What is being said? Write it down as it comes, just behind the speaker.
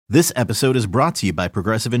This episode is brought to you by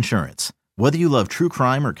Progressive Insurance. Whether you love true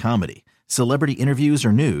crime or comedy, celebrity interviews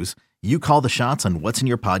or news, you call the shots on what's in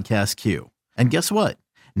your podcast queue. And guess what?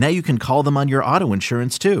 Now you can call them on your auto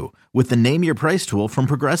insurance too with the Name Your Price tool from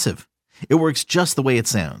Progressive. It works just the way it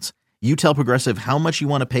sounds. You tell Progressive how much you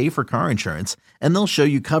want to pay for car insurance, and they'll show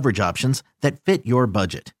you coverage options that fit your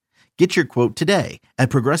budget. Get your quote today at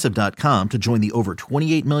Progressive.com to join the over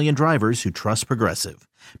 28 million drivers who trust Progressive.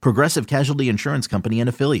 Progressive Casualty Insurance Company and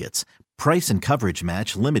Affiliates. Price and coverage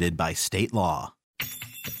match limited by state law. This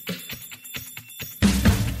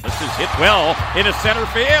is hit well into center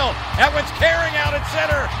field. That one's carrying out at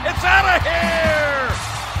center. It's out of here!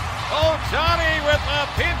 Oh, Johnny with a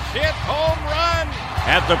pinch hit home run.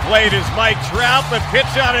 At the plate is Mike Trout. The pitch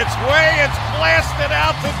on its way. It's blasted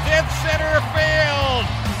out to dead center field.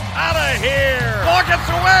 Out of here. Ball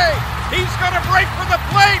gets away. He's going to break for the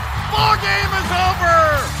plate. Ball game is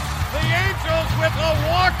over. The Angels with a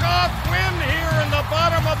walk-off win here in the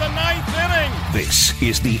bottom of the ninth inning. This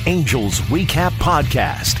is the Angels Recap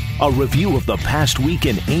Podcast, a review of the past week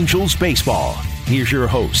in Angels baseball. Here's your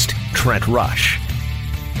host, Trent Rush.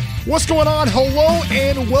 What's going on? Hello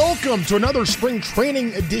and welcome to another spring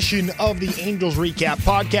training edition of the Angels Recap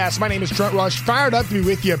Podcast. My name is Trent Rush, fired up to be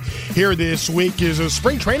with you here this week as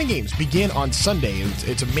spring training games begin on Sunday.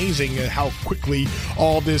 It's amazing how quickly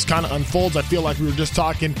all this kind of unfolds. I feel like we were just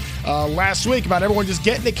talking last week about everyone just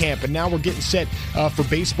getting to camp, and now we're getting set for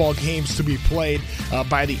baseball games to be played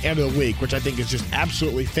by the end of the week, which I think is just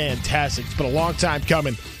absolutely fantastic. It's been a long time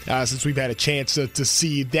coming since we've had a chance to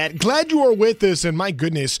see that. Glad you are with us, and my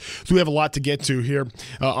goodness, so we have a lot to get to here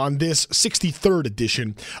on this 63rd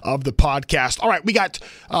edition of the podcast. All right, we got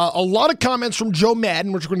a lot of comments from Joe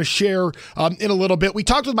Maddon, which we're going to share in a little bit. We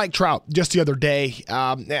talked with Mike Trout just the other day.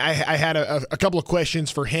 I had a couple of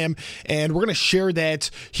questions for him, and we're going to share that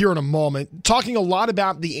here in a moment. Talking a lot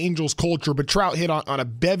about the Angels culture, but Trout hit on a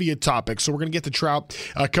bevy of topics, so we're going to get to Trout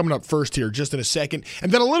coming up first here just in a second.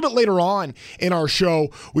 And then a little bit later on in our show,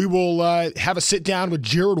 we will have a sit-down with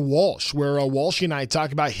Jared Walsh, where Walsh and I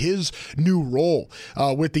talk about his new role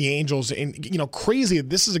with the Angels. And, you know, crazy,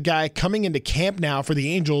 this is a guy coming into camp now for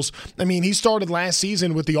the Angels. I mean, he started last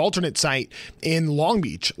season with the alternate site in Long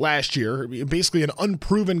Beach last year. Basically an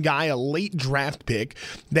unproven guy, a late draft pick.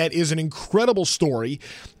 That is an incredible story.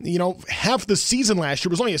 You know, half the season last year,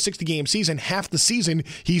 it was only a 60-game season, half the season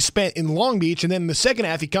he spent in Long Beach, and then in the second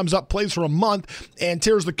half he comes up, plays for a month, and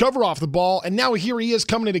tears the cover off the ball, and now here he is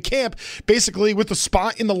coming into camp basically with the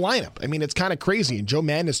spot in the lineup. I mean, it's kind of crazy, and Joe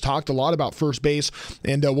Maddon has talked a lot about first base,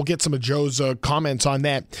 and we'll get some of Joe's comments on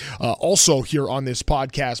that also here on this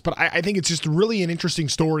podcast. But I think it's just really an interesting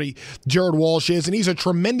story, Jared Walsh is, and he's a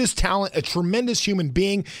tremendous talent, a tremendous human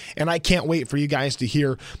being, and I can't wait for you guys to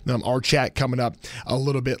hear our chat coming up a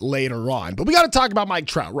little bit later on. But we got to talk about Mike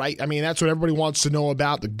Trout, right? I mean, that's what everybody wants to know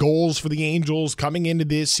about, the goals for the Angels coming into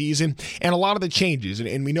this season, and a lot of the changes.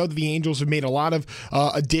 And we know that the Angels have made a lot of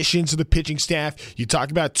additions to the pitching staff. You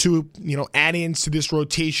talk about two, add-ins to this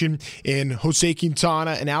rotation in Jose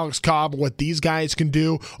Quintana and Alex Cobb, what these guys can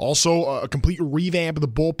do. Also, a complete revamp of the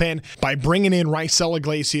bullpen by bringing in Raisel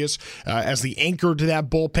Iglesias as the anchor to that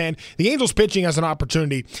bullpen. The Angels pitching has an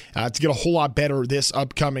opportunity to get a whole lot better this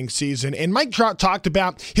upcoming season. And Mike Trout talked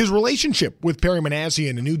about his relationship with Perry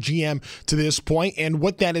Minasian, a new GM to this point, and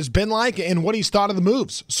what that has been like and what he's thought of the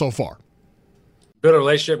moves so far. Built a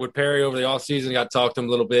relationship with Perry over the offseason. Got to talk to him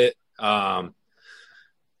a little bit.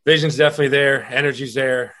 Vision's definitely there. Energy's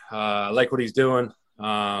there. I like what he's doing.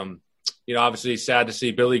 Obviously sad to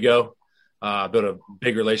see Billy go. Built a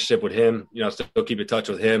big relationship with him. Still keep in touch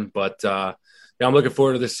with him. But, I'm looking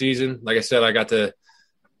forward to this season. Like I said, I got to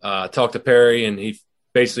talk to Perry, and he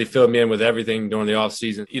basically filled me in with everything during the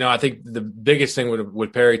offseason. I think the biggest thing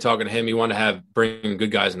with Perry, talking to him, he wanted to bring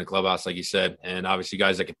good guys in the clubhouse, like he said, and obviously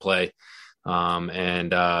guys that could play.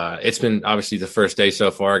 It's been obviously the first day so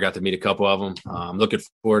far. I got to meet a couple of them. I'm looking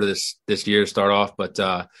forward to this year to start off, but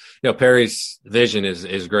Perry's vision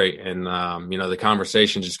is great. And, the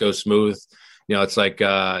conversation just goes smooth. It's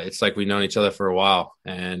like we've known each other for a while,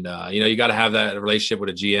 and, you got to have that relationship with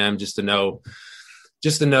a GM just to know,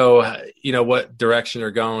 what direction they're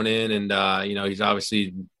going in. And, he's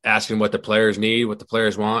obviously asking what the players need, what the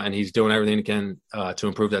players want, and he's doing everything he can to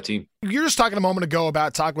improve that team. You're just talking a moment ago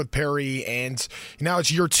about talking with Perry, and now it's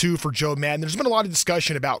year 2 for Joe Maddon. There's been a lot of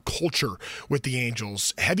discussion about culture with the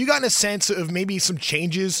Angels. Have you gotten a sense of maybe some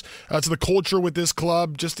changes to the culture with this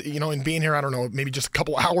club? Just, in being here, I don't know, maybe just a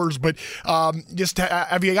couple hours, but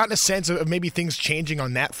have you gotten a sense of maybe things changing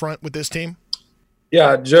on that front with this team?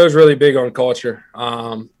 Yeah, Joe's really big on culture.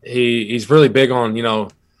 He's really big on,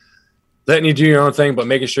 letting you do your own thing, but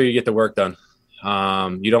making sure you get the work done.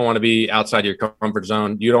 You don't want to be outside your comfort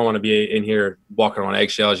zone. You don't want to be in here walking on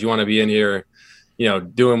eggshells. You want to be in here,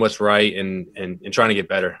 doing what's right and trying to get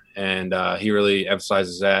better. And he really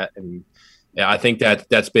emphasizes that. And yeah, I think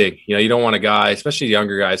that's big. You don't want a guy, especially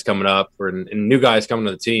younger guys coming up and new guys coming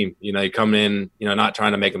to the team. You come in, not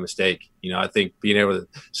trying to make a mistake. I think being able to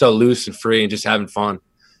so loose and free and just having fun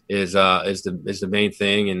is the main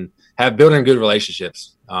thing, and building good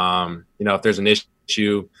relationships. If there's an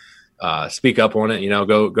issue, speak up on it.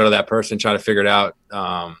 Go to that person, try to figure it out.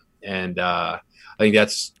 I think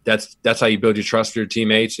that's how you build your trust with your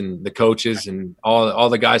teammates and the coaches and all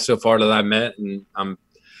the guys so far that I've met. And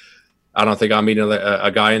I don't think I'm meeting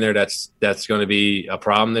a guy in there that's going to be a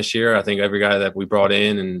problem this year. I think every guy that we brought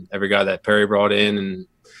in and every guy that Perry brought in and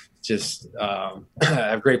just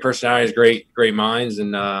have great personalities, great minds,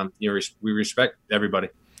 and we respect everybody.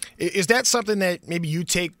 Is that something that maybe you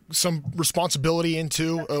take some responsibility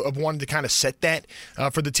into of wanting to kind of set that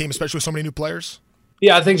for the team, especially with so many new players?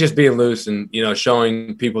 Yeah, I think just being loose and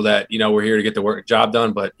showing people that we're here to get the job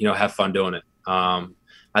done, but have fun doing it.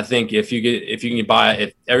 I think if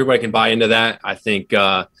everybody can buy into that, I think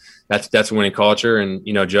that's a winning culture. And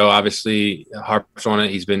Joe obviously harps on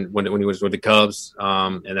it. He's been when he was with the Cubs,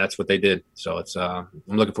 and that's what they did. So it's I'm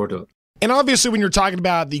looking forward to it. And obviously, when you're talking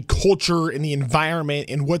about the culture and the environment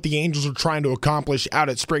and what the Angels are trying to accomplish out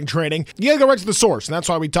at spring training, you got to go right to the source. And that's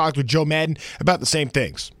why we talked with Joe Maddon about the same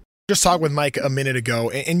things. Just talked with Mike a minute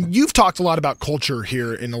ago, and you've talked a lot about culture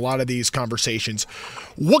here in a lot of these conversations.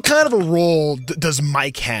 What kind of a role does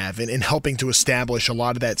Mike have in helping to establish a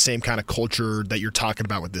lot of that same kind of culture that you're talking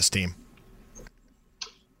about with this team?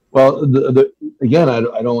 Well, again,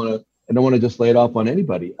 I don't want to just lay it off on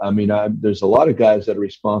anybody. I mean, there's a lot of guys that are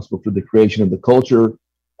responsible for the creation of the culture.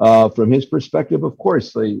 From his perspective, of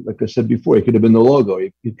course, like I said before, it could have been the logo.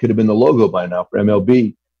 It could have been the logo by now for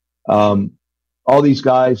MLB. All these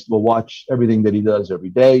guys will watch everything that he does every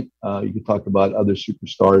day. You can talk about other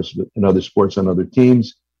superstars in other sports on other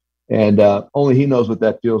teams, and only he knows what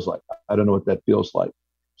that feels like. I don't know what that feels like.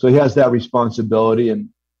 So he has that responsibility, and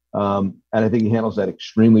I think he handles that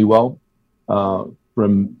extremely well.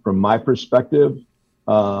 From my perspective,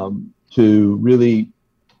 to really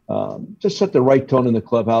just set the right tone in the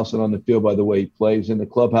clubhouse and on the field by the way he plays in the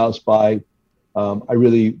clubhouse. I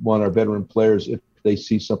really want our veteran players, if they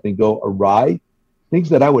see something go awry, things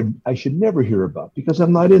that I should never hear about because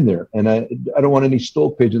I'm not in there, and I don't want any stool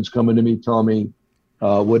pigeons coming to me telling me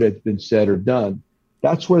what had been said or done.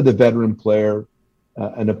 That's where the veteran player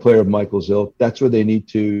and a player of Michael's ilk, that's where they need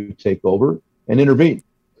to take over and intervene.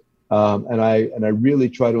 And I really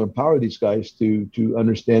try to empower these guys to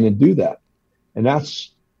understand and do that. And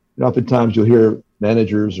that's, oftentimes you'll hear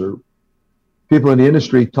managers or people in the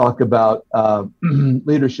industry talk about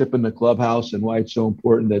leadership in the clubhouse and why it's so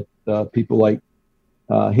important that people like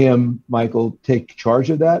him, Michael, take charge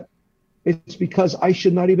of that. It's because I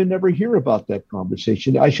should not even never hear about that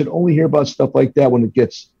conversation. I should only hear about stuff like that when it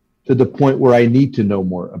gets to the point where I need to know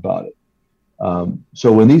more about it.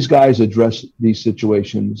 So when these guys address these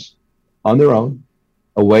situations on their own,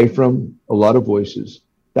 away from a lot of voices,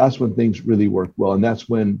 that's when things really work well. And that's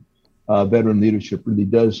when veteran leadership really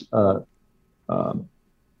does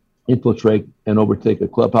infiltrate and overtake a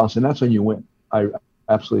clubhouse. And that's when you win. I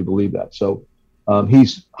absolutely believe that. So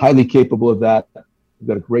he's highly capable of that. He's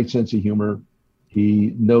got a great sense of humor.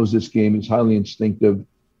 He knows this game. He's highly instinctive.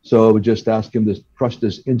 So I would just ask him to trust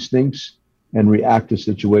his instincts and react to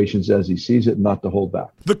situations as he sees it, not to hold back.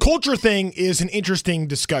 The culture thing is an interesting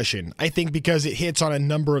discussion, I think, because it hits on a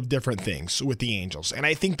number of different things with the Angels. And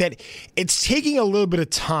I think that it's taking a little bit of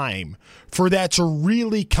time for that to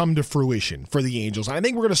really come to fruition for the Angels. And I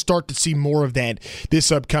think we're going to start to see more of that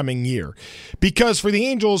this upcoming year. Because for the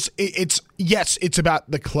Angels, it's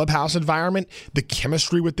about the clubhouse environment, the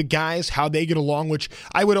chemistry with the guys, how they get along, which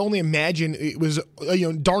I would only imagine it was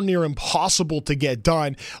darn near impossible to get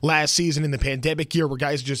done last season in the pandemic year where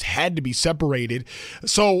guys just had to be separated.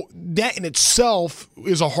 So that in itself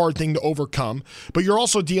is a hard thing to overcome. But you're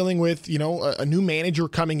also dealing with, a new manager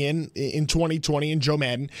coming in 2020 and Joe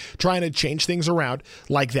Maddon trying to change things around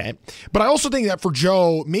like that. But I also think that for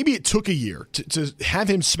Joe, maybe it took a year to have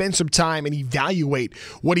him spend some time and evaluate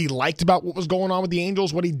what he liked about what was going on with the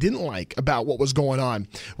Angels, what he didn't like about what was going on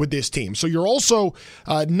with this team. So you're also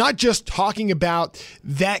not just talking about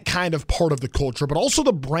that kind of part of the culture, but also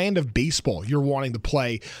the brand of baseball you're wanting to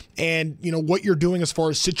play and, what you're doing as far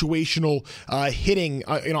as situational hitting,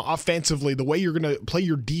 offensively, the way you're going to play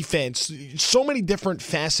your defense, so many different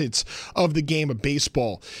facets of the game of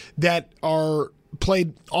baseball that are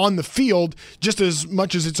played on the field just as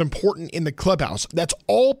much as it's important in the clubhouse. That's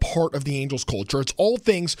all part of the Angels culture. It's all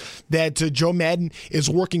things that Joe Maddon is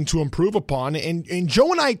working to improve upon. And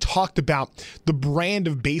Joe and I talked about the brand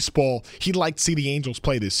of baseball he'd like to see the Angels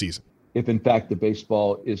play this season. If in fact the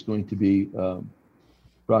baseball is going to be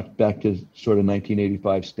brought back to sort of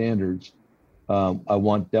 1985 standards, I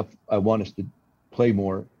want us to play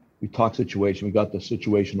more. We talk situation. We got the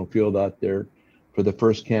situational field out there for the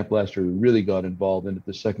first camp last year. We really got involved in it.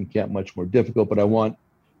 The second camp, much more difficult, but I want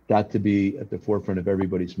that to be at the forefront of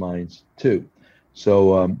everybody's minds too.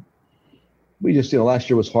 So we just, last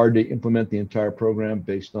year was hard to implement the entire program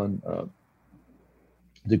based on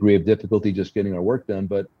degree of difficulty just getting our work done.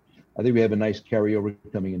 But I think we have a nice carryover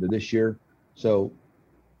coming into this year. So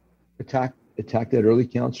attack that early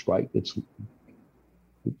count strike.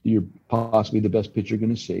 You're possibly the best pitch you're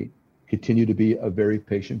going to see. Continue to be a very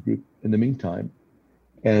patient group in the meantime.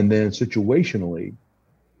 And then situationally,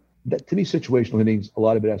 to me, situational hitting, a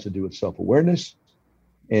lot of it has to do with self-awareness.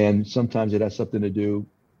 And sometimes it has something to do,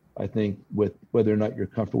 I think, with whether or not you're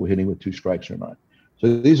comfortable hitting with 2 strikes or not.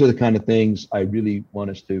 So these are the kind of things I really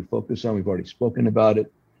want us to focus on. We've already spoken about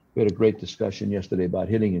it. We had a great discussion yesterday about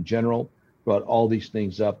hitting in general, brought all these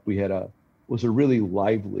things up. Was a really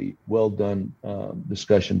lively, well done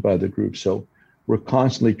discussion by the group. So we're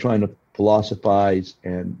constantly trying to philosophize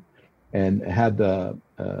and have a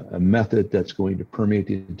method that's going to permeate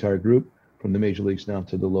the entire group from the major leagues down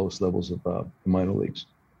to the lowest levels of the minor leagues.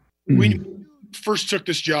 When you first took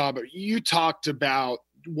this job, you talked about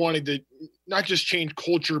wanting to not just change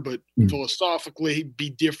culture, but philosophically be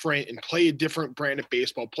different and play a different brand of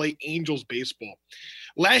baseball, play Angels baseball.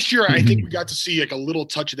 Last year, I think we got to see like a little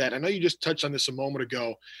touch of that. I know you just touched on this a moment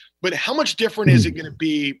ago, but how much different is it going to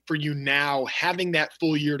be for you now having that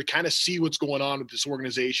full year to kind of see what's going on with this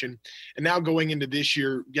organization and now going into this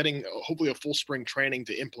year, getting hopefully a full spring training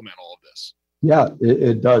to implement all of this? Yeah,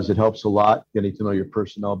 it does. It helps a lot getting to know your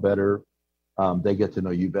personnel better. They get to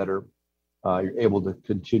know you better. You're able to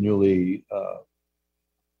continually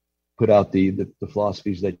put out the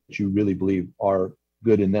philosophies that you really believe are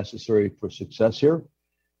good and necessary for success here.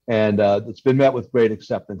 And it's been met with great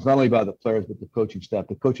acceptance, not only by the players, but the coaching staff.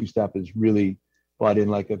 The coaching staff is really bought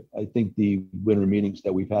in. I think the winter meetings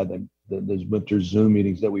that we've had, those winter Zoom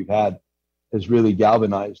meetings that we've had, has really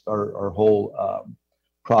galvanized our whole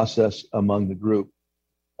process among the group.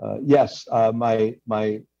 Yes, my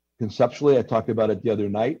conceptually, I talked about it the other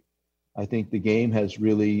night. I think the game has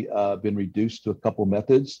really been reduced to a couple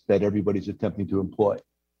methods that everybody's attempting to employ.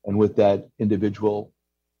 And with that, individual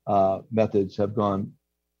methods have gone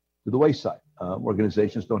to the wayside.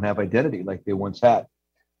 Organizations don't have identity like they once had.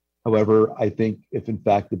 However, I think if in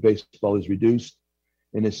fact the baseball is reduced,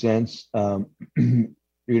 in a sense, you're going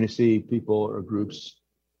to see people or groups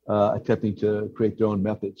attempting to create their own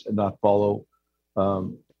methods and not follow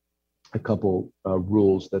a couple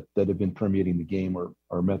rules that have been permeating the game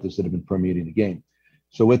or methods that have been permeating the game.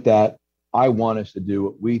 So with that, I want us to do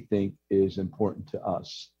what we think is important to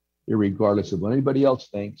us, irregardless of what anybody else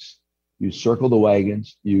thinks. You circle the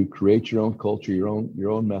wagons, you create your own culture, your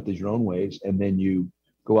own methods, your own ways, and then you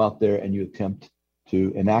go out there and you attempt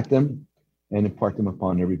to enact them and impart them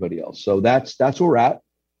upon everybody else. So that's where we're at.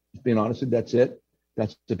 Being honest, that's it.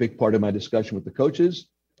 That's a big part of my discussion with the coaches.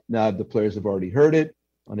 Now the players have already heard it.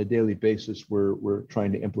 On a daily basis, we're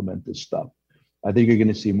trying to implement this stuff. I think you're going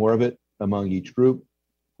to see more of it among each group.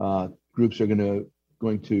 Groups are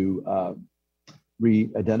going to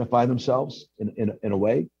re-identify themselves in a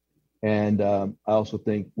way. And I also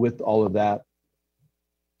think with all of that,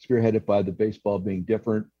 spearheaded by the baseball being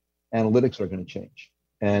different, analytics are going to change.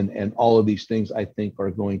 And all of these things, I think,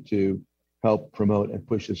 are going to help promote and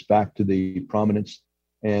push us back to the prominence.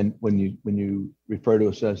 And when you refer to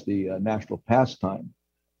us as the national pastime,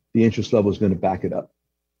 the interest level is going to back it up.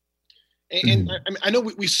 And I know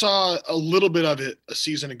we saw a little bit of it a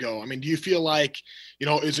season ago. I mean, do you feel like,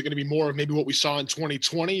 is it going to be more of maybe what we saw in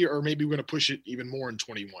 2020, or maybe we're going to push it even more in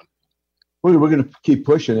 21? We're going to keep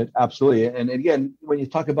pushing it. Absolutely. And again, when you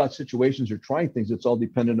talk about situations or trying things, it's all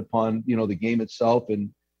dependent upon, the game itself. And,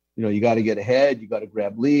 you got to get ahead. You got to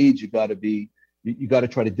grab leads. You got to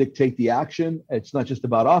try to dictate the action. It's not just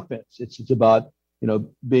about offense. It's about,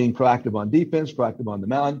 being proactive on defense, proactive on the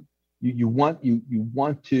mound. You want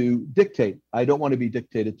to dictate. I don't want to be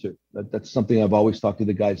dictated to. That's something I've always talked to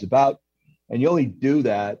the guys about. And you only do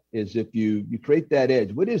that is if you create that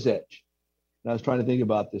edge. What is edge? And I was trying to think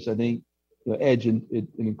about this. I think edge, it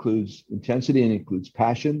includes intensity and it includes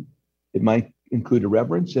passion. It might include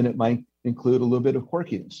irreverence, and it might include a little bit of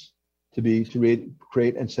quirkiness to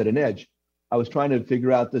create and set an edge. I was trying to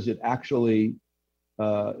figure out, does it actually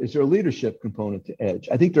is there a leadership component to edge?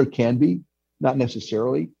 I think there can be, not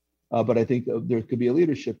necessarily, but I think there could be a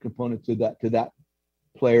leadership component to that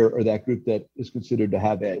player or that group that is considered to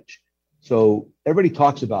have edge. So everybody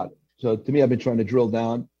talks about it. So to me, I've been trying to drill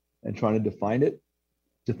down and trying to define it.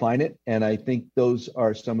 And I think those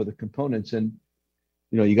are some of the components. And,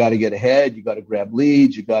 you got to get ahead. You got to grab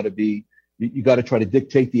leads. You got to try to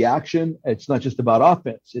dictate the action. It's not just about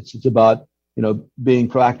offense. It's about, being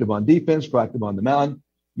proactive on defense, proactive on the mound.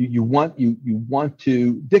 You want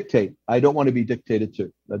to dictate. I don't want to be dictated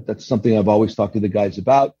to. That's something I've always talked to the guys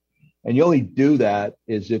about. And you only do that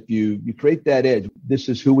is if you create that edge. This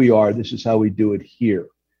is who we are. This is how we do it here.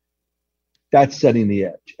 That's setting the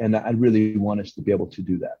edge. And I really want us to be able to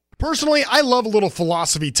do that. Personally, I love a little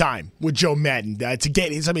philosophy time with Joe Maddon to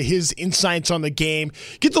get some of his insights on the game,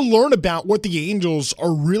 get to learn about what the Angels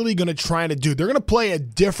are really going to try to do. They're going to play a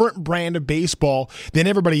different brand of baseball than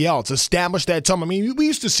everybody else. Establish that time. I mean, we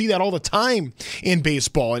used to see that all the time in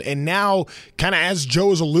baseball, and now, kind of as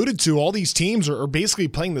Joe has alluded to, all these teams are basically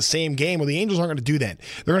playing the same game. Well, the Angels aren't going to do that.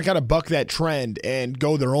 They're going to kind of buck that trend and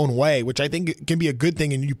go their own way, which I think can be a good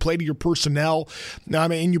thing. And you play to your personnel.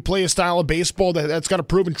 And you play a style of baseball that's got a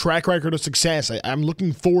proven track record of success. I'm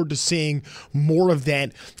looking forward to seeing more of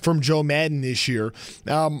that from Joe Maddon this year.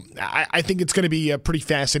 I think it's going to be pretty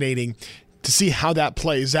fascinating to see how that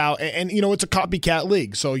plays out. And it's a copycat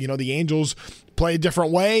league. So, the Angels play a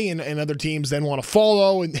different way and other teams then want to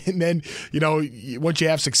follow. And then, once you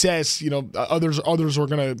have success, others are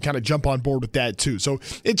going to kind of jump on board with that too. So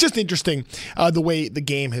it's just interesting the way the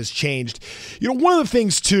game has changed. One of the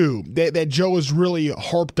things too that Joe has really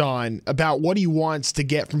harped on about what he wants to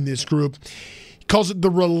get from this group, calls it the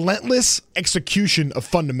relentless execution of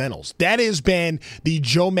fundamentals. That has been the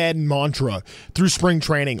Joe Maddon mantra through spring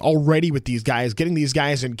training already with these guys, getting these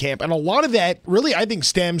guys in camp. And a lot of that really, I think,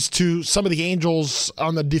 stems to some of the Angels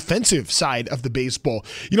on the defensive side of the baseball.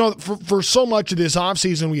 For so much of this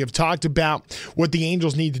offseason, we have talked about what the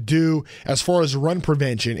Angels need to do as far as run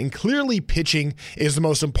prevention. And clearly pitching is the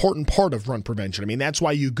most important part of run prevention. I mean, that's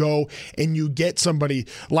why you go and you get somebody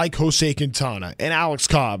like Jose Quintana and Alex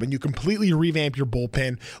Cobb, and you completely revamp your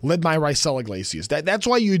bullpen led by Raisel Iglesias. That's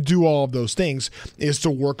why you do all of those things, is to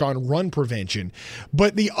work on run prevention.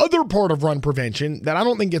 But the other part of run prevention that I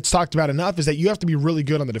don't think gets talked about enough is that you have to be really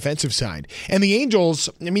good on the defensive side. And the Angels,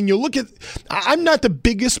 you look at, I'm not the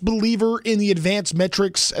biggest believer in the advanced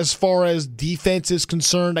metrics as far as defense is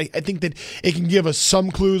concerned. I think that it can give us some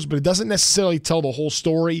clues, but it doesn't necessarily tell the whole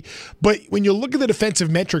story. But when you look at the defensive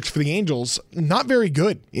metrics for the Angels, not very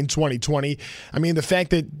good in 2020. I mean, the fact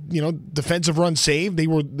that, defensive runs saved, they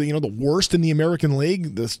were the worst in the American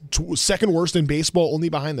League, the second worst in baseball, only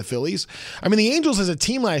behind the Phillies. I mean, the Angels as a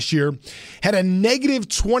team last year had a negative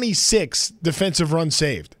 26 defensive runs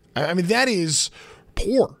saved. I mean, that is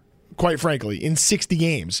poor, quite frankly, in 60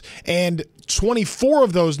 games. And 24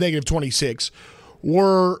 of those negative 26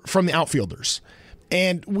 were from the outfielders.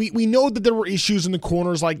 And we know that there were issues in the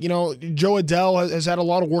corners, like, Joe Adell has had a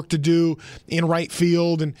lot of work to do in right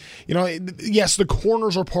field. And, yes, the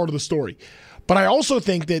corners are part of the story. But I also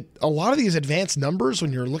think that a lot of these advanced numbers,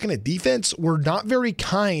 when you're looking at defense, were not very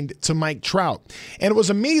kind to Mike Trout. And it was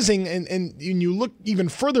amazing, and you look even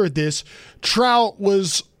further at this, Trout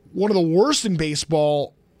was one of the worst in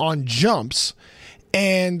baseball on jumps,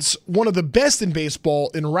 and one of the best in baseball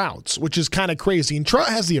in routes, which is kind of crazy. And Trout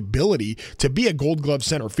has the ability to be a Gold Glove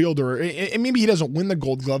center fielder, and maybe he doesn't win the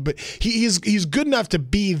Gold Glove, but he's good enough to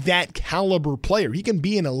be that caliber player. He can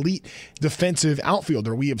be an elite defensive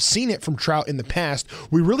outfielder. We have seen it from Trout in the past.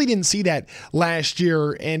 We really didn't see that last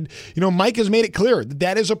year, and Mike has made it clear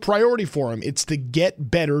that is a priority for him. It's to get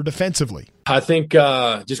better defensively. I think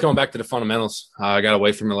just going back to the fundamentals, I got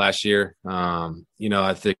away from it last year.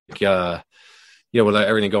 I think with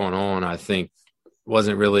everything going on, I think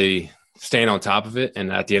wasn't really staying on top of it.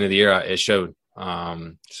 And at the end of the year, it showed.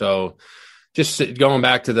 So just going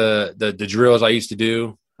back to the drills I used to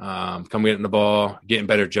do, coming in the ball, getting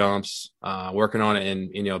better jumps, working on it in,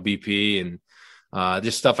 BP and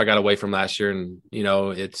just stuff I got away from last year. And,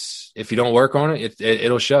 it's, if you don't work on it,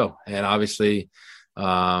 it'll show. And obviously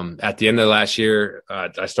at the end of last year,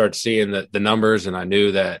 I started seeing the numbers, and I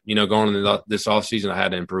knew that, going into this offseason, I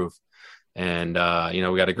had to improve. And,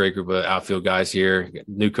 we got a great group of outfield guys here,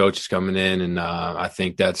 new coaches coming in. And I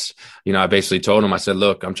think that's, I basically told them, I said,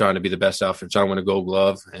 look, I'm trying to be the best outfielder, trying to win a Gold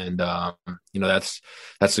Glove. And, that's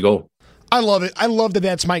the goal. I love it. I love that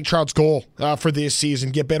that's Mike Trout's goal for this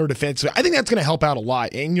season, get better defensively. I think that's going to help out a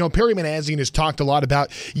lot. And, Perry Manassian has talked a lot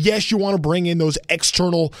about, yes, you want to bring in those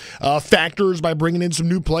external factors by bringing in some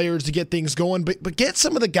new players to get things going, but get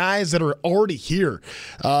some of the guys that are already here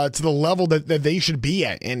to the level that they should be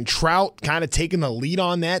at. And Trout kind of taking the lead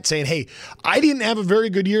on that, saying, hey, I didn't have a very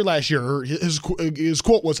good year last year. Or his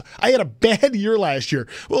quote was, I had a bad year last year.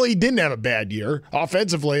 Well, he didn't have a bad year.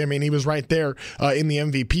 Offensively, I mean, he was right there in the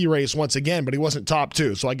MVP race once again, but he wasn't top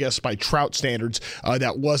two. So I guess by Trout standards,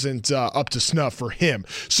 that wasn't up to snuff for him.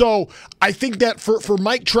 So I think that for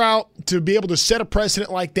Mike Trout to be able to set a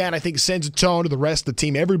precedent like that, I think sends a tone to the rest of the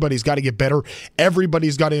team. Everybody's got to get better.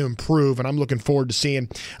 Everybody's got to improve, and I'm looking forward to seeing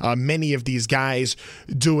many of these guys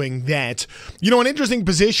doing that. An interesting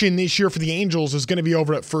position this year for the Angels is going to be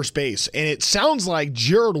over at first base, and it sounds like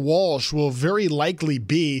Jared Walsh will very likely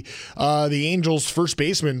be the Angels' first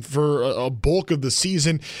baseman for a bulk of the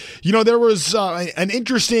season. There was an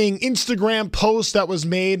interesting Instagram post that was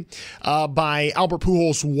made by Albert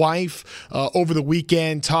Pujols' wife over the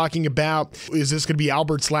weekend talking about, is this going to be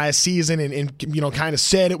Albert's last season? And kind of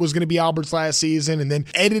said it was going to be Albert's last season, and then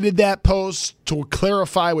edited that post to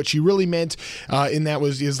clarify what she really meant, and that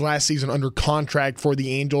was his last season under contract for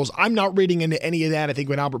the Angels. I'm not reading into any of that. I think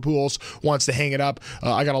when Albert Pujols wants to hang it up,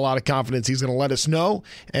 I got a lot of confidence he's going to let us know,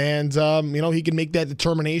 and he can make that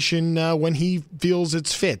determination when he feels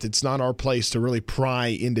it's fit. It's not our place to really pry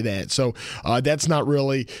into that. So that's not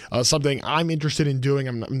really something I'm interested in doing.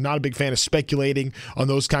 I'm not a big fan of speculating on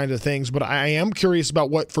those kinds of things, but I am curious about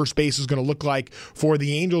what first base is going to look like for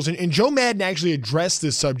the Angels. And Joe Maddon actually addressed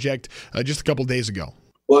this subject just a couple days ago.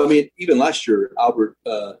 Well, I mean, even last year, Albert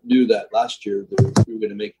knew that last year that we were going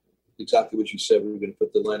to make exactly what you said. We were going to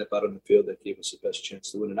put the lineup out on the field that gave us the best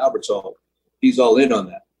chance to win. And he's all in on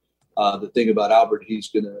that. The thing about Albert, he's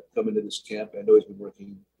going to come into this camp. I know he's been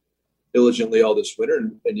working diligently all this winter,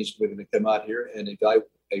 and he's going to come out here and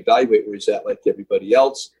evaluate where he's at like everybody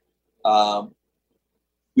else.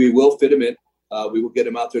 We will fit him in. We will get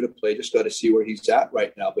him out there to play. Just got to see where he's at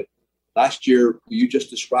right now. But last year, you just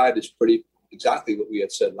described is pretty exactly what we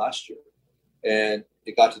had said last year, and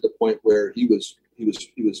it got to the point where he was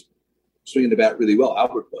swinging the bat really well.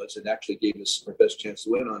 Albert was, and actually gave us our best chance to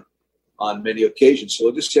win on many occasions. So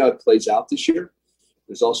we'll just see how it plays out this year.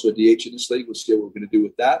 There's also a DH in this league. We'll see what we're going to do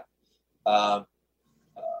with that.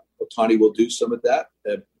 Ohtani will do some of that,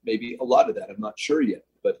 maybe a lot of that. I'm not sure yet,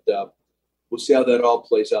 but we'll see how that all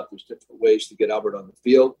plays out. There's different ways to get Albert on the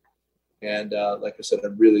field. And like I said, I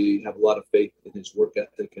really have a lot of faith in his work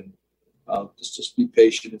ethic, and just be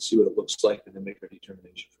patient and see what it looks like and then make our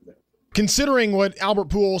determination from there. Considering what Albert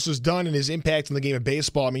Pujols has done and his impact on the game of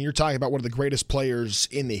baseball, I mean, you're talking about one of the greatest players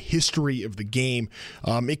in the history of the game.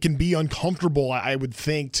 It can be uncomfortable, I would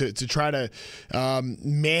think, to try to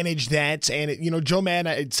manage that. And, Joe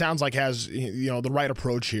Maddon, it sounds like, has, the right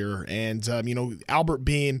approach here. And, Albert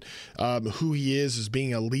being who he is as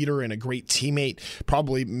being a leader and a great teammate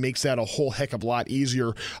probably makes that a whole heck of a lot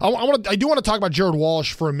easier. I do want to talk about Jared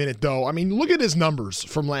Walsh for a minute, though. I mean, look at his numbers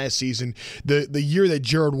from last season, the year that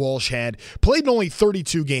Jared Walsh had. Played in only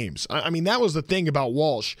 32 games. I mean, that was the thing about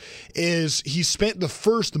Walsh, is he spent the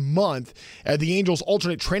first month at the Angels'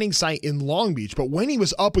 alternate training site in Long Beach. But when he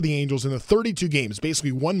was up with the Angels in the 32 games,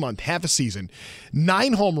 basically 1 month, half a season,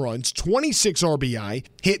 9 home runs, 26 RBI,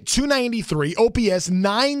 hit .293, OPS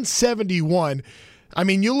 971. I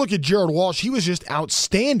mean, you look at Jared Walsh, he was just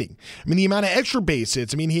outstanding. I mean, the amount of extra base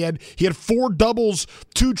hits. I mean, he had 4 doubles,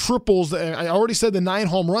 2 triples. I already said the 9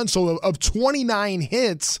 home runs. So of 29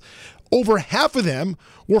 hits, over half of them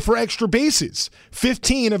were for extra bases.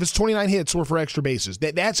 15 of his 29 hits were for extra bases.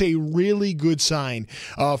 That's a really good sign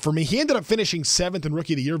for me. He ended up finishing 7th in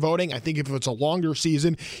Rookie of the Year voting. I think if it's a longer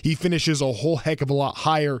season, he finishes a whole heck of a lot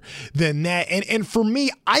higher than that. And for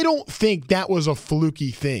me, I don't think that was a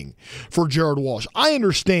fluky thing for Jared Walsh. I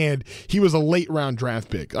understand he was a late round draft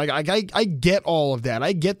pick. I get all of that.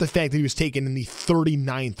 I get the fact that he was taken in the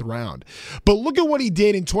 39th round. But look at what he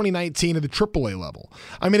did in 2019 at the AAA level.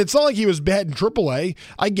 I mean, it's not like he was bad in AAA.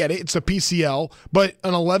 I get it. It's a PCL, but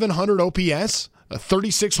an 1,100 OPS,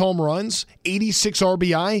 36 home runs, 86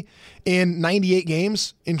 RBI in 98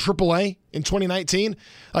 games in AAA in 2019.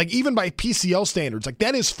 Like, even by PCL standards, like,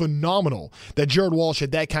 that is phenomenal that Jared Walsh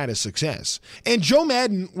had that kind of success. And Joe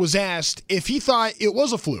Maddon was asked if he thought it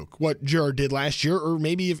was a fluke what Jared did last year, or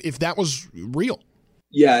maybe if that was real.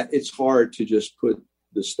 Yeah, it's hard to just put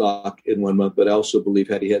the stock in 1 month, but I also believe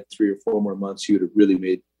had he had 3 or 4 more months, he would have really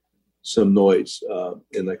made some noise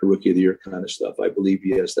in like a Rookie of the Year kind of stuff. I believe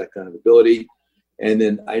he has that kind of ability. And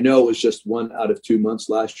then I know it was just 1 out of 2 months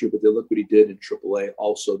last year, but then look what he did in AAA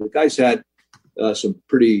also. The guy's had some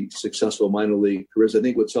pretty successful minor league careers. I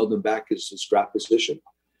think what's held them back is his draft position.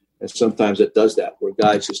 And sometimes it does that, where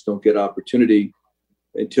guys just don't get opportunity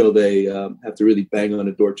until they have to really bang on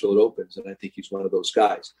the door till it opens. And I think he's one of those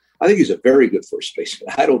guys. I think he's a very good first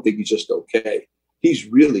baseman. I don't think he's just okay. He's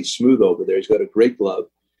really smooth over there. He's got a great glove.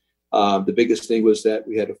 The biggest thing was that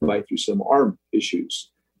we had to fight through some arm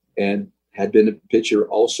issues, and had been a pitcher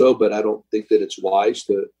also, but I don't think that it's wise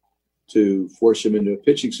to force him into a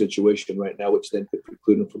pitching situation right now, which then could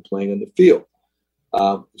preclude him from playing on the field.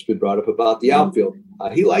 It's been brought up about the outfield.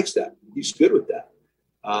 He likes that. He's good with that.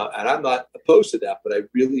 And I'm not opposed to that, but I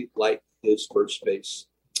really like his first base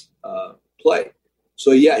play.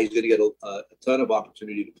 So, yeah, he's going to get a ton of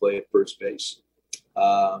opportunity to play at first base.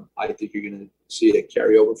 I think you're going to see a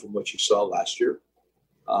carryover from what you saw last year.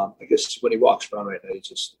 I guess when he walks around right now, he's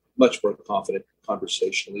just much more confident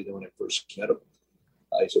conversationally than when I first met him.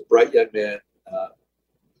 He's a bright young man.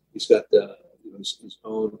 He's got his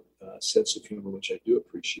own sense of humor, which I do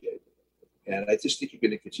appreciate. And I just think you're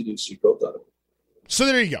going to continue to see growth out of him. So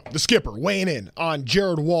there you go. The skipper weighing in on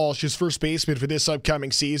Jared Walsh, his first baseman for this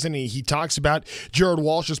upcoming season. He talks about Jared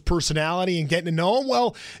Walsh's personality and getting to know him.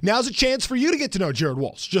 Well, now's a chance for you to get to know Jared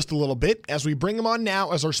Walsh just a little bit as we bring him on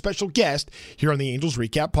now as our special guest here on the Angels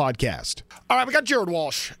Recap Podcast. All right, we got Jared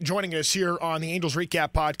Walsh joining us here on the Angels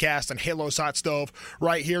Recap Podcast and Halo's Hot Stove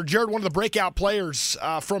right here. Jared, one of the breakout players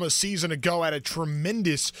from a season ago, had a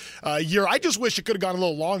tremendous year. I just wish it could have gone a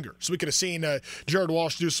little longer so we could have seen Jared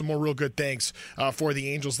Walsh do some more real good things for the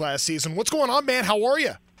Angels last season. What's going on, man? How are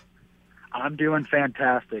you? I'm doing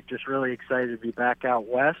fantastic. Just really excited to be back out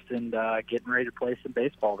west and getting ready to play some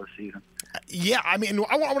baseball this season. Yeah, I mean,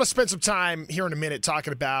 I want to spend some time here in a minute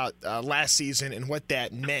talking about last season and what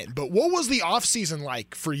that meant. But what was the offseason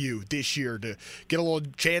like for you this year to get a little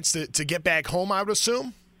chance to get back home, I would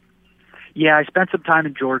assume? Yeah, I spent some time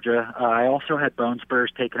in Georgia. I also had bone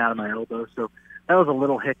spurs taken out of my elbow, so that was a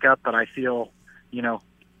little hiccup, but I feel,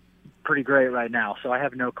 pretty great right now. So I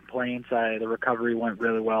have no complaints. The recovery went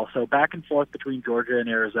really well. So back and forth between Georgia and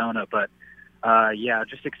Arizona, but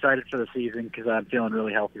just excited for the season because I'm feeling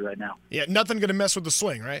really healthy right now. Yeah, nothing going to mess with the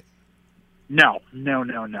swing, right? No.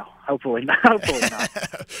 Hopefully not.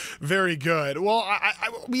 Very good. Well,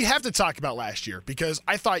 we have to talk about last year because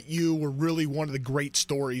I thought you were really one of the great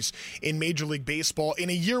stories in Major League Baseball. In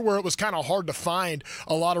a year where it was kind of hard to find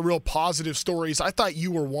a lot of real positive stories, I thought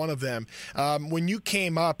you were one of them. When you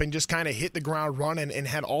came up and just kind of hit the ground running and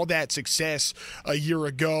had all that success a year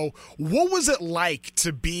ago, what was it like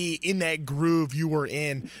to be in that groove you were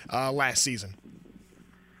in last season?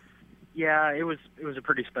 Yeah, it was a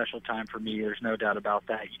pretty special time for me. There's no doubt about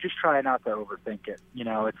that. You just try not to overthink it.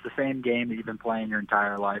 It's the same game that you've been playing your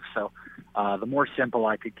entire life. So the more simple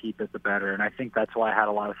I could keep it, the better. And I think that's why I had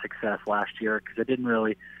a lot of success last year because I didn't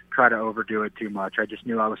really try to overdo it too much. I just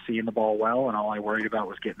knew I was seeing the ball well, and all I worried about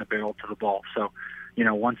was getting the barrel to the ball. So,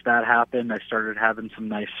 once that happened, I started having some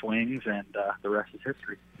nice swings, and the rest is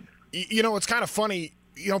history. It's kind of funny.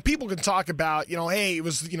 People can talk about, hey, it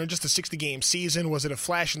was, just a 60-game season. Was it a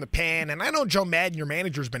flash in the pan? And I know Joe Madden, your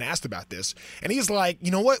manager, has been asked about this. And he's like,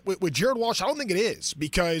 you know what, with Jared Walsh, I don't think it is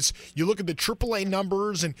because you look at the AAA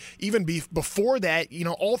numbers and even before that,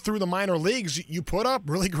 all through the minor leagues, you put up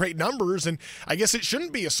really great numbers. And I guess it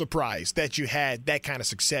shouldn't be a surprise that you had that kind of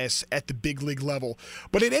success at the big league level.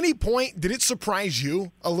 But at any point, did it surprise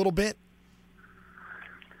you a little bit?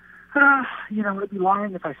 I'd be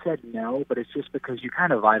lying if I said no, but it's just because you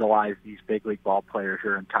kind of idolize these big league ball players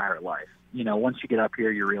your entire life. Once you get up here,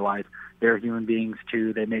 you realize they're human beings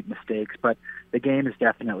too. They make mistakes, but the game is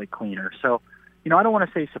definitely cleaner. So, I don't want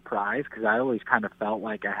to say surprise because I always kind of felt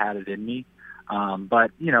like I had it in me.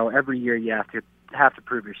 But every year you have to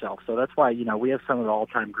prove yourself. So that's why, we have some of the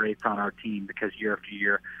all-time greats on our team because year after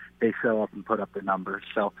year they show up and put up the numbers.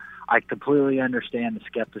 So I completely understand the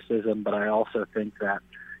skepticism, but I also think that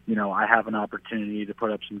I have an opportunity to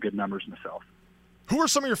put up some good numbers myself. Who are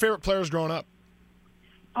some of your favorite players growing up?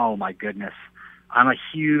 Oh, my goodness. I'm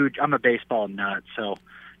a baseball nut. So,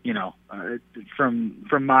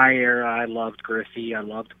 from my era, I loved Griffey. I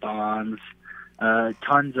loved Bonds. I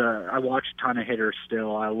watched a ton of hitters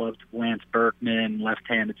still. I loved Lance Berkman,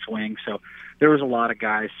 left-handed swing. So there was a lot of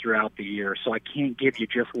guys throughout the year. So I can't give you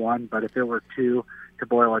just one, but if there were two, to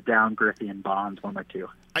boil it down, Griffey and Bonds, one or two.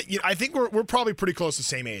 I think we're probably pretty close to the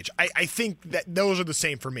same age. I think that those are the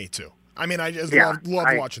same for me too. I mean, I just love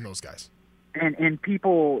watching those guys. And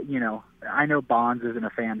people, I know Bonds isn't a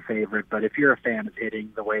fan favorite, but if you're a fan of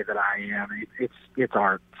hitting the way that I am, it's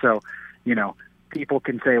art. So, people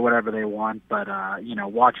can say whatever they want, but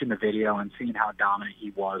watching the video and seeing how dominant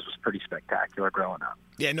he was pretty spectacular growing up.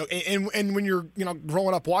 Yeah, no, and when you're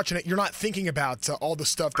growing up watching it, you're not thinking about all the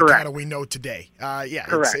stuff that Correct. kind of we know today.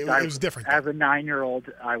 Correct. It was different. As a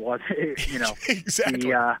 9-year-old, I was,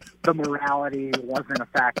 exactly. The morality wasn't a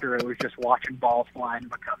factor. It was just watching balls flying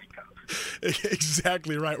and becoming coach.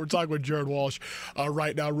 Exactly right. We're talking with Jared Walsh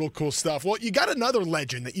right now. Real cool stuff. Well, you got another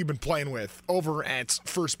legend that you've been playing with over at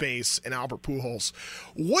first base in Albert Pujols.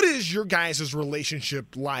 What is your guys'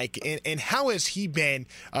 relationship like, and how has he been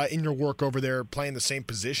in your work over there playing the same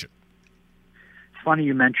position? It's funny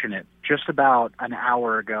you mention it. Just about an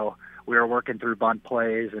hour ago, we were working through bunt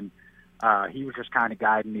plays, and he was just kind of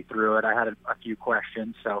guiding me through it. I had a few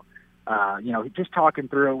questions, so just talking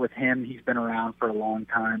through it with him. He's been around for a long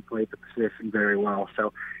time, played the position very well.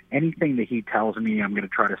 So anything that he tells me, I'm going to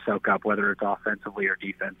try to soak up, whether it's offensively or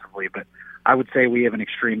defensively. But I would say we have an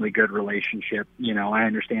extremely good relationship. I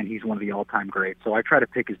understand he's one of the all-time greats, so I try to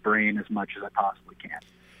pick his brain as much as I possibly can.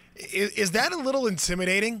 Is that a little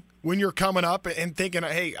intimidating when you're coming up and thinking,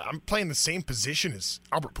 hey, I'm playing the same position as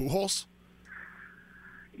Albert Pujols?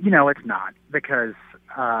 It's not, because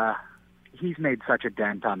he's made such a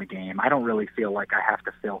dent on the game. I don't really feel like I have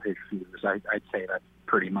to fill his shoes. I'd say that's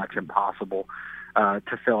pretty much impossible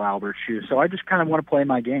to fill Albert's shoes. So I just kind of want to play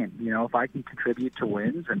my game. If I can contribute to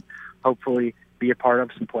wins and hopefully be a part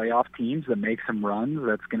of some playoff teams that make some runs,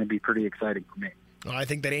 that's going to be pretty exciting for me. Well, I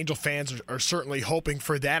think that Angel fans are certainly hoping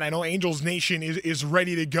for that. I know Angels Nation is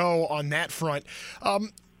ready to go on that front. I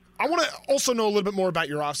want to also know a little bit more about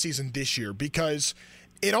your offseason this year, because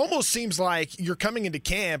it almost seems like you're coming into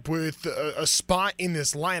camp with a spot in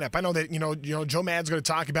this lineup. I know that Joe Mad's going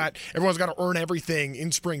to talk about everyone's got to earn everything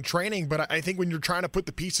in spring training, but I think when you're trying to put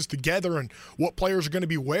the pieces together and what players are going to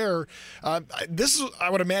be where, this is,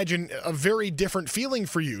 I would imagine, a very different feeling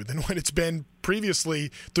for you than when it's been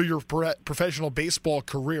previously through your professional baseball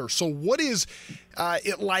career. So what is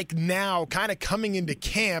it like now, kind of coming into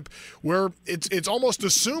camp where it's almost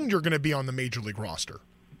assumed you're going to be on the major league roster?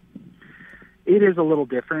 It is a little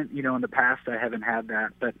different. In the past I haven't had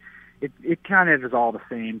that, but it kind of is all the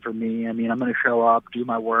same for me. I mean, I'm going to show up, do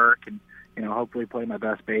my work, and, hopefully play my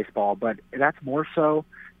best baseball. But that's more so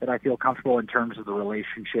that I feel comfortable in terms of the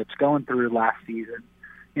relationships. Going through last season,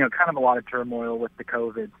 kind of a lot of turmoil with the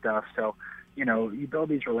COVID stuff. So, you build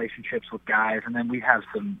these relationships with guys, and then we have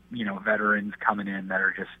some, veterans coming in that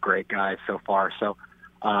are just great guys so far. So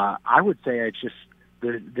I would say it's just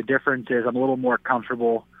the difference is I'm a little more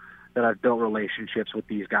comfortable that I've built relationships with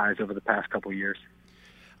these guys over the past couple of years.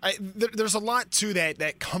 There's a lot to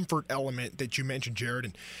that comfort element that you mentioned, Jared.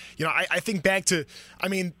 And, I think back to,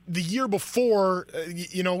 the year before,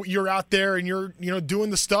 you're out there and you're, doing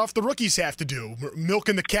the stuff the rookies have to do,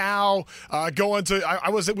 milking the cow, going to, I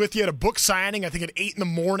was with you at a book signing, I think at 8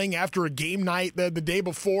 a.m. after a game night the day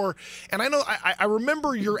before. And I know, I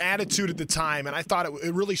remember your attitude at the time, and I thought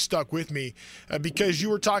it really stuck with me because you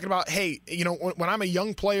were talking about, hey, when I'm a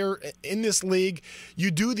young player in this league, you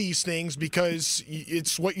do these things because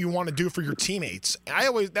it's what you want to do for your teammates.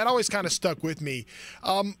 That always kind of stuck with me.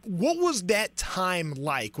 What was that time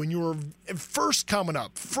like when you were first coming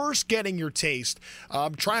up, first getting your taste,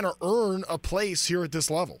 trying to earn a place here at this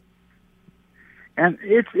level? And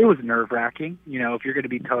it was nerve-wracking, if you're going to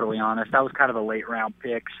be totally honest. I was kind of a late-round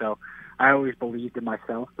pick, so I always believed in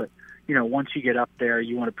myself. But, once you get up there,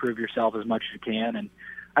 you want to prove yourself as much as you can. And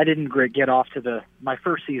I didn't get off to my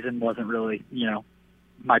first season wasn't really,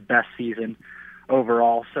 my best season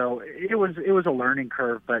overall. So it was a learning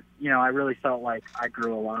curve, but I really felt like I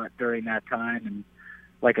grew a lot during that time. And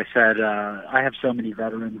like I said, I have so many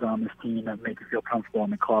veterans on this team that make you feel comfortable in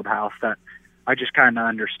the clubhouse that I just kind of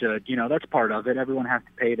understood, that's part of it. Everyone has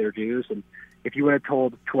to pay their dues. And if you would have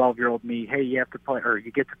told 12-year-old me, hey, you have to play, or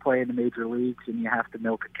you get to play in the major leagues and you have to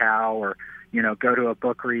milk a cow or, go to a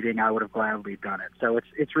book reading, I would have gladly done it. So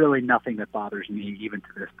it's really nothing that bothers me even to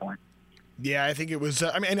this point. Yeah, I think it was.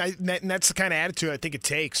 And that's the kind of attitude I think it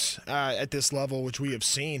takes at this level, which we have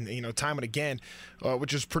seen, time and again,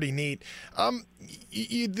 which is pretty neat.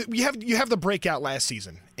 You have the breakout last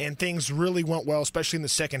season, and things really went well, especially in the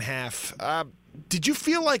second half. Did you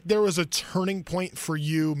feel like there was a turning point for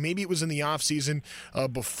you? Maybe it was in the offseason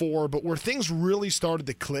before, but where things really started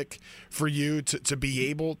to click for you to be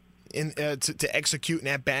able to execute in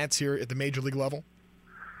at-bats here at the major league level?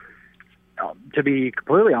 To be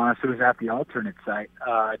completely honest, it was at the alternate site.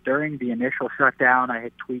 During the initial shutdown, I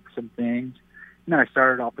had tweaked some things. And then I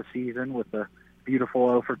started off the season with a beautiful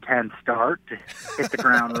 0-for-10 start to hit the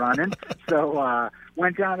ground running. So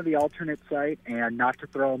went down to the alternate site, and not to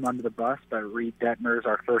throw him under the bus, but Reed Detmers,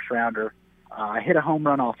 our first-rounder, I hit a home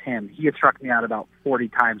run off him. He had struck me out about 40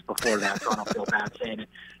 times before that, so I don't feel bad saying it.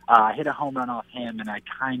 I hit a home run off him, and I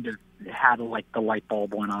kind of had like the light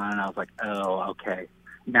bulb went on, and I was like, oh, okay.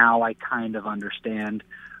 Now I kind of understand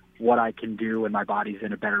what I can do when my body's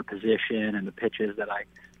in a better position and the pitches that I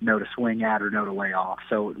know to swing at or know to lay off.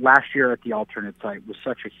 So last year at the alternate site was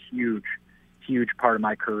such a huge, huge part of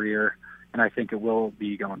my career, and I think it will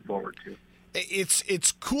be going forward too.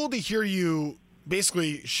 It's cool to hear you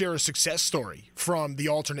basically share a success story from the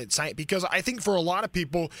alternate site, because I think for a lot of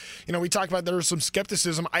people, we talked about there's some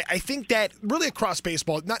skepticism. I think that really across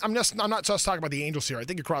baseball, I'm not just talking about the Angels here. I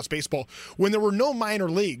think across baseball, when there were no minor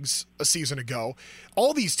leagues a season ago,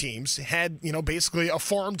 all these teams had, basically a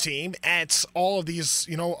farm team at all of these,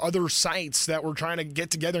 other sites that were trying to get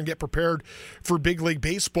together and get prepared for big league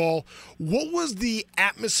baseball. What was the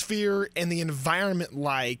atmosphere and the environment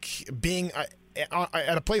like being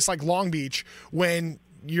at a place like Long Beach when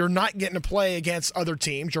you're not getting to play against other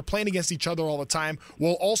teams, you're playing against each other all the time,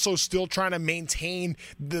 while also still trying to maintain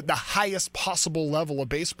the highest possible level of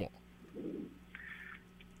baseball?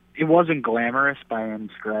 It wasn't glamorous by any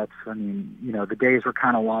stretch. I mean, the days were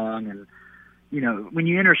kind of long, and, when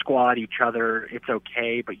you inter-squad each other, it's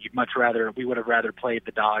okay, but we would have rather played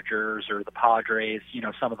the Dodgers or the Padres,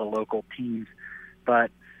 some of the local teams. But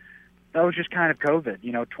that was just kind of COVID.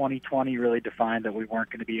 2020 really defined that we weren't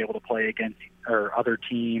going to be able to play against or other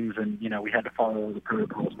teams, and, we had to follow the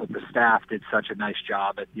protocols. But the staff did such a nice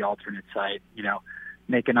job at the alternate site,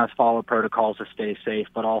 making us follow protocols to stay safe,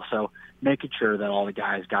 but also making sure that all the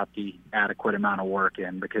guys got the adequate amount of work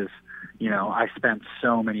in, because, I spent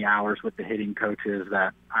so many hours with the hitting coaches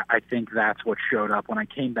that I think that's what showed up. When I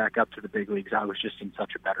came back up to the big leagues, I was just in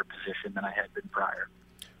such a better position than I had been prior.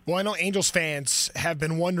 Well, I know Angels fans have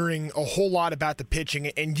been wondering a whole lot about the pitching,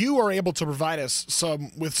 and you are able to provide us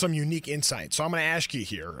with some unique insight. So I'm going to ask you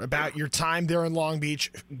here about your time there in Long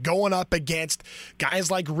Beach, going up against guys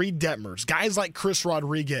like Reed Detmers, guys like Chris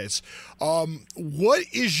Rodriguez. What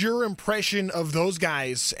is your impression of those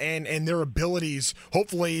guys and their abilities,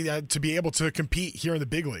 hopefully, to be able to compete here in the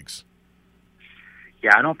big leagues?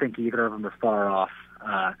 Yeah, I don't think either of them are far off.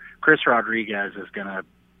 Chris Rodriguez is going to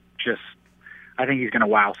I think he's going to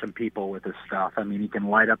wow some people with his stuff. I mean, he can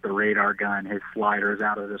light up the radar gun. His slider is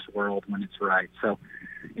out of this world when it's right. So,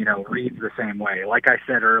 Reed's the same way. Like I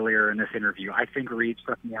said earlier in this interview, I think Reed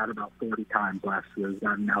struck me out about 40 times last year. He's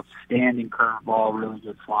got an outstanding curveball, really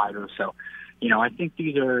good slider. So, I think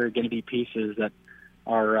these are going to be pieces that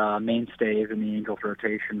are mainstays in the Angels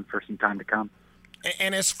rotation for some time to come.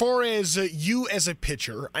 And as far as you as a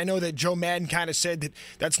pitcher, I know that Joe Maddon kind of said that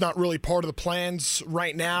that's not really part of the plans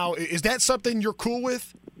right now. Is that something you're cool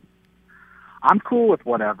with? I'm cool with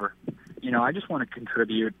whatever. I just want to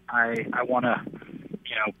contribute. I want to,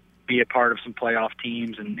 be a part of some playoff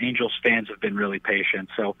teams, and Angels fans have been really patient.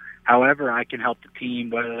 So however I can help the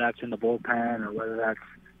team, whether that's in the bullpen or whether that's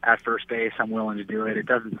at first base, I'm willing to do it. It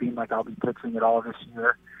doesn't seem like I'll be pitching at all this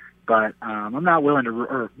year. But I'm not willing to,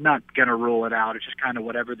 or not going to rule it out. It's just kind of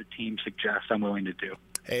whatever the team suggests I'm willing to do.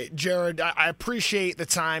 Hey, Jared, I appreciate the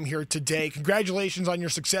time here today. Congratulations on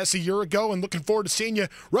your success a year ago, and looking forward to seeing you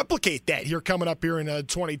replicate that here coming up here in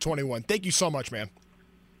 2021. Thank you so much, man.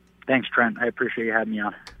 Thanks, Trent. I appreciate you having me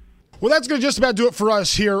on. Well, that's going to just about do it for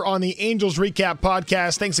us here on the Angels Recap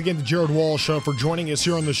Podcast. Thanks again to Jared Walsh for joining us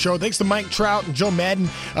here on the show. Thanks to Mike Trout and Joe Maddon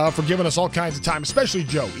for giving us all kinds of time, especially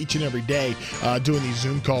Joe, each and every day doing these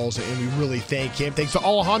Zoom calls, and we really thank him. Thanks to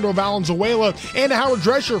Alejandro Valenzuela and to Howard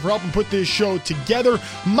Drescher for helping put this show together.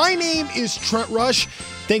 My name is Trent Rush.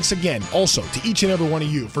 Thanks again also to each and every one of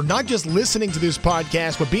you for not just listening to this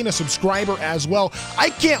podcast, but being a subscriber as well. I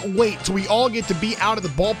can't wait till we all get to be out at the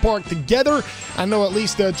ballpark together. I know at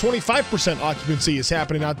least 25% occupancy is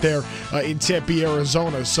happening out there in Tempe,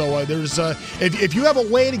 Arizona. So there's if you have a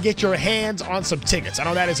way to get your hands on some tickets, I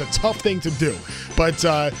know that is a tough thing to do, but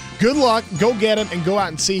good luck. Go get them and go out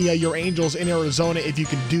and see your Angels in Arizona if you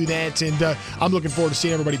can do that. And I'm looking forward to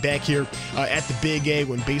seeing everybody back here at the Big A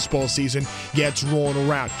when baseball season gets rolling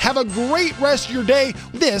around. Have a great rest of your day.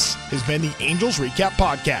 This has been the Angels Recap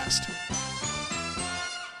Podcast.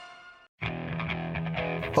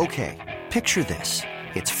 Okay, picture this.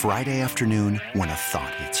 It's Friday afternoon when a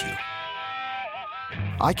thought hits you.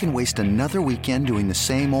 I can waste another weekend doing the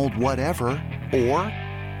same old whatever, or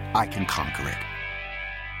I can conquer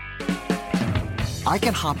it. I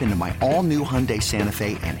can hop into my all-new Hyundai Santa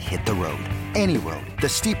Fe and hit the road. Any road. The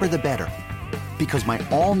steeper, the better. Because my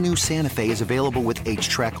all-new Santa Fe is available with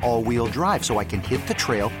H-Track all-wheel drive, so I can hit the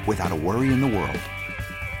trail without a worry in the world.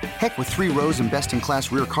 Heck, with 3 rows and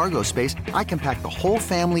best-in-class rear cargo space, I can pack the whole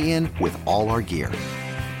family in with all our gear.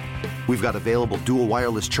 We've got available dual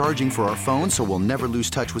wireless charging for our phones, so we'll never lose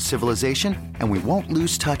touch with civilization, and we won't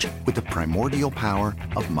lose touch with the primordial power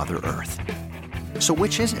of Mother Earth. So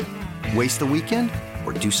which is it? Waste the weekend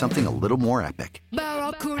or do something a little more epic?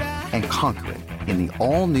 And conquer it in the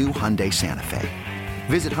all-new Hyundai Santa Fe.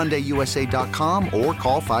 Visit HyundaiUSA.com or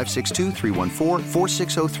call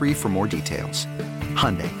 562-314-4603 for more details.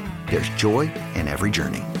 Hyundai, there's joy in every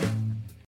journey.